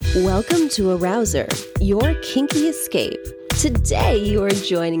Welcome to Arouser, your kinky escape. Today you are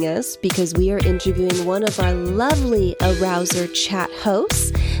joining us because we are interviewing one of our lovely Arouser chat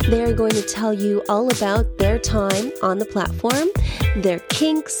hosts. They are going to tell you all about their time on the platform, their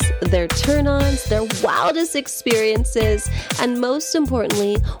kinks, their turn-ons, their wildest experiences, and most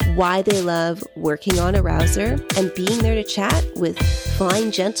importantly, why they love working on Arouser and being there to chat with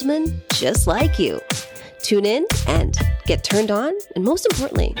fine gentlemen just like you. Tune in and get turned on, and most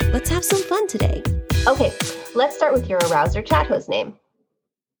importantly, let's have some fun today. Okay, let's start with your Arouser chat host name.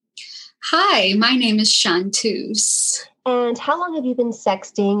 Hi, my name is Chanteuse. And how long have you been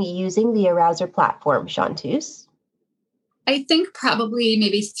sexting using the Arouser platform, Chanteuse? I think probably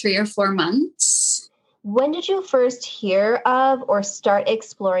maybe 3 or 4 months. When did you first hear of or start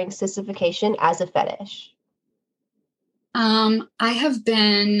exploring sissification as a fetish? I have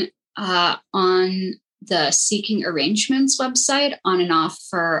been on the Seeking Arrangements website on and off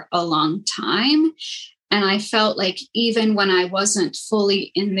for a long time. And I felt like even when I wasn't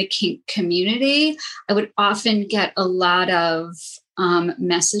fully in the kink community, I would often get a lot of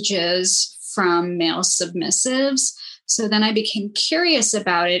messages from male submissives. So then I became curious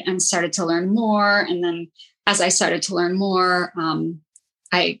about it and started to learn more. And then as I started to learn more,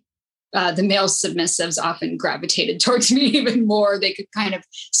 the male submissives often gravitated towards me even more. They could kind of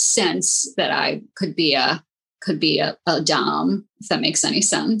sense that I could be a Domme, if that makes any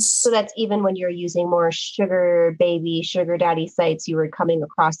sense. So that's even when you're using more sugar baby, sugar daddy sites, you were coming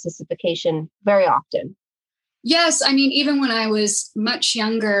across sissification very often. Yes. I mean, even when I was much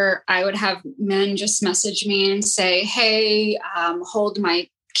younger, I would have men just message me and say, hey, hold my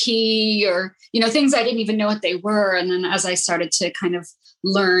key, or, things I didn't even know what they were. And then as I started to kind of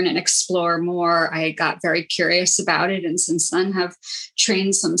learn and explore more, I got very curious about it. And since then have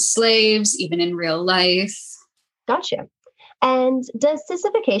trained some slaves, even in real life. Gotcha. And does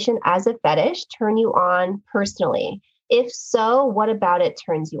sissification as a fetish turn you on personally? If so, what about it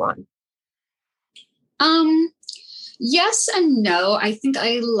turns you on? Yes and no. I think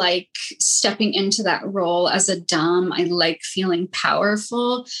I like stepping into that role as a Dom. I like feeling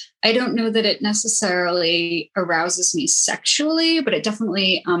powerful. I don't know that it necessarily arouses me sexually, but it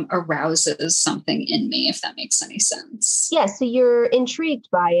definitely arouses something in me, if that makes any sense. Yeah, so you're intrigued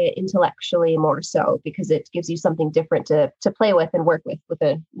by it intellectually more so because it gives you something different to play with and work with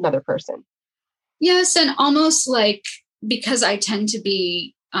another person. Yes, and almost like because I tend to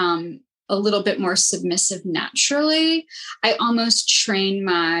be a little bit more submissive naturally, I almost train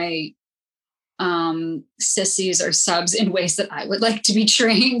my sissies or subs in ways that I would like to be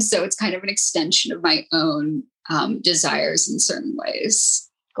trained. So it's kind of an extension of my own desires in certain ways.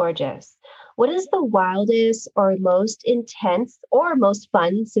 Gorgeous. What is the wildest or most intense or most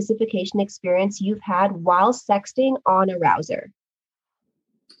fun sissification experience you've had while sexting on Arouser?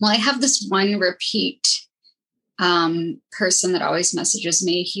 Well, I have this one repeat person that always messages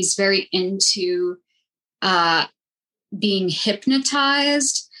me. He's very into being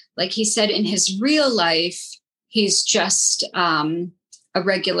hypnotized. Like he said, in his real life, he's just a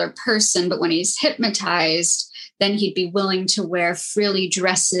regular person. But when he's hypnotized, then he'd be willing to wear frilly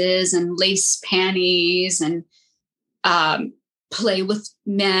dresses and lace panties and play with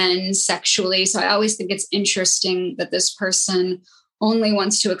men sexually. So I always think it's interesting that this person only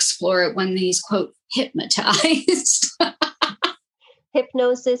wants to explore it when he's, quote, hypnotized.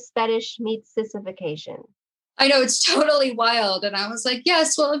 Hypnosis fetish meets sissification. I know, it's totally wild. And I was like,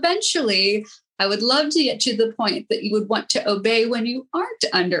 yes, well, eventually I would love to get to the point that you would want to obey when you aren't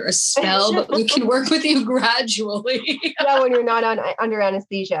under a spell, but we can work with you gradually. Yeah, when you're not under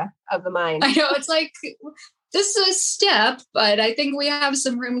anesthesia of the mind. I know, it's like, this is a step, but I think we have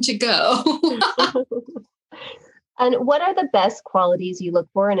some room to go. And what are the best qualities you look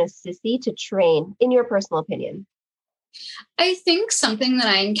for in a sissy to train, in your personal opinion? I think something that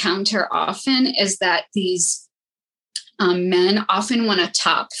I encounter often is that these men often want to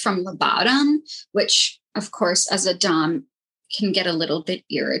top from the bottom, which, of course, as a Dom can get a little bit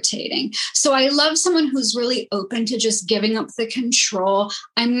irritating. So I love someone who's really open to just giving up the control.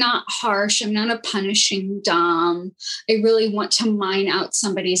 I'm not harsh. I'm not a punishing Dom. I really want to mine out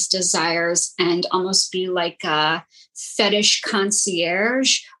somebody's desires and almost be like a fetish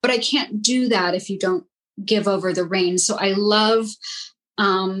concierge, but I can't do that if you don't give over the reins. So I love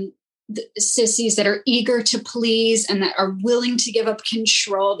the sissies that are eager to please and that are willing to give up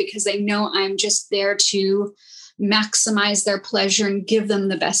control because they know I'm just there to maximize their pleasure and give them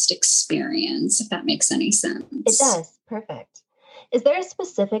the best experience, if that makes any sense. It does. Perfect. Is there a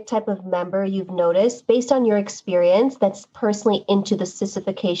specific type of member you've noticed based on your experience that's personally into the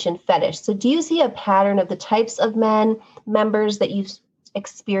sissification fetish? So do you see a pattern of the types of members that you've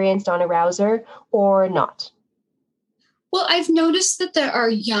experienced on Arouser or not? Well, I've noticed that there are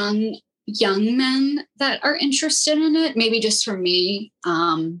young men that are interested in it. Maybe just for me.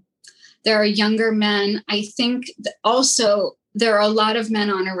 There are younger men. I think also there are a lot of men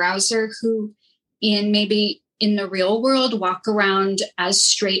on Arouser who maybe in the real world walk around as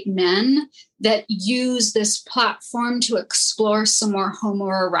straight men that use this platform to explore some more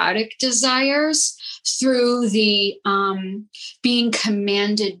homoerotic desires through the being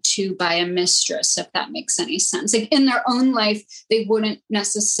commanded to by a mistress, if that makes any sense. Like in their own life, they wouldn't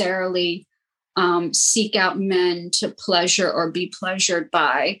necessarily seek out men to pleasure or be pleasured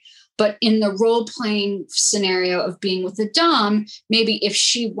by. But in the role-playing scenario of being with a dom, maybe if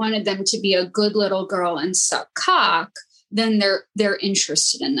she wanted them to be a good little girl and suck cock, then they're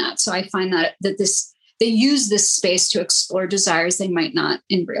interested in that. So I find that they use this space to explore desires they might not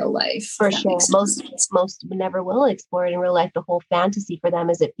in real life. For sure. Most never will explore it in real life. The whole fantasy for them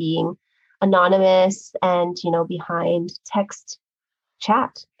is it being anonymous and, behind text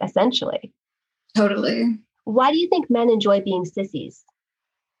chat, essentially. Totally. Why do you think men enjoy being sissies?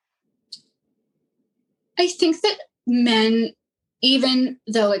 I think that men, even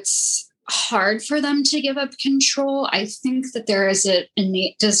though it's hard for them to give up control, I think that there is an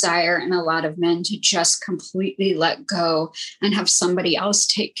innate desire in a lot of men to just completely let go and have somebody else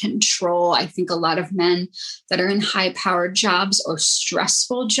take control. I think a lot of men that are in high-powered jobs or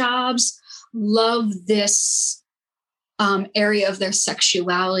stressful jobs love this area of their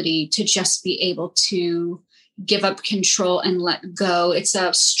sexuality to just be able to give up control and let go. It's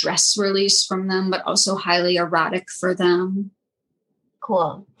a stress release from them, but also highly erotic for them.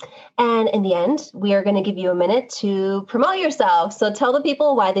 Cool. And in the end, we are going to give you a minute to promote yourself. So tell the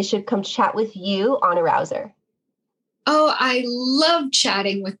people why they should come chat with you on Arouser. Oh, I love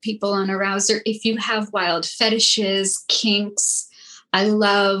chatting with people on Arouser. If you have wild fetishes, kinks, I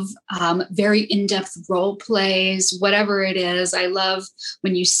love very in-depth role plays, whatever it is. I love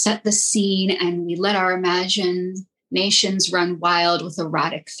when you set the scene and we let our imaginations run wild with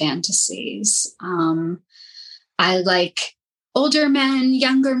erotic fantasies. I like older men,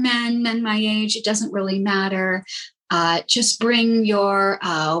 younger men, men my age. It doesn't really matter. Just bring your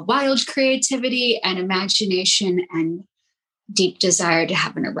wild creativity and imagination and deep desire to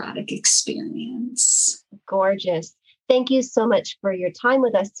have an erotic experience. Gorgeous. Thank you so much for your time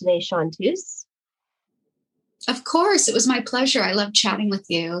with us today, Chanteuse. Of course. It was my pleasure. I love chatting with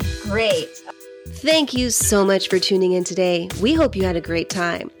you. Great. Thank you so much for tuning in today. We hope you had a great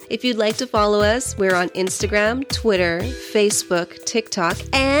time. If you'd like to follow us, we're on Instagram, Twitter, Facebook, TikTok,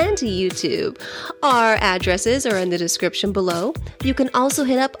 and YouTube. Our addresses are in the description below. You can also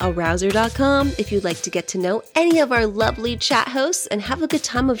hit up arouser.com if you'd like to get to know any of our lovely chat hosts and have a good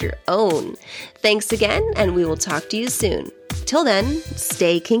time of your own. Thanks again, and we will talk to you soon. Till then,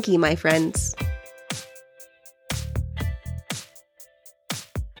 stay kinky, my friends.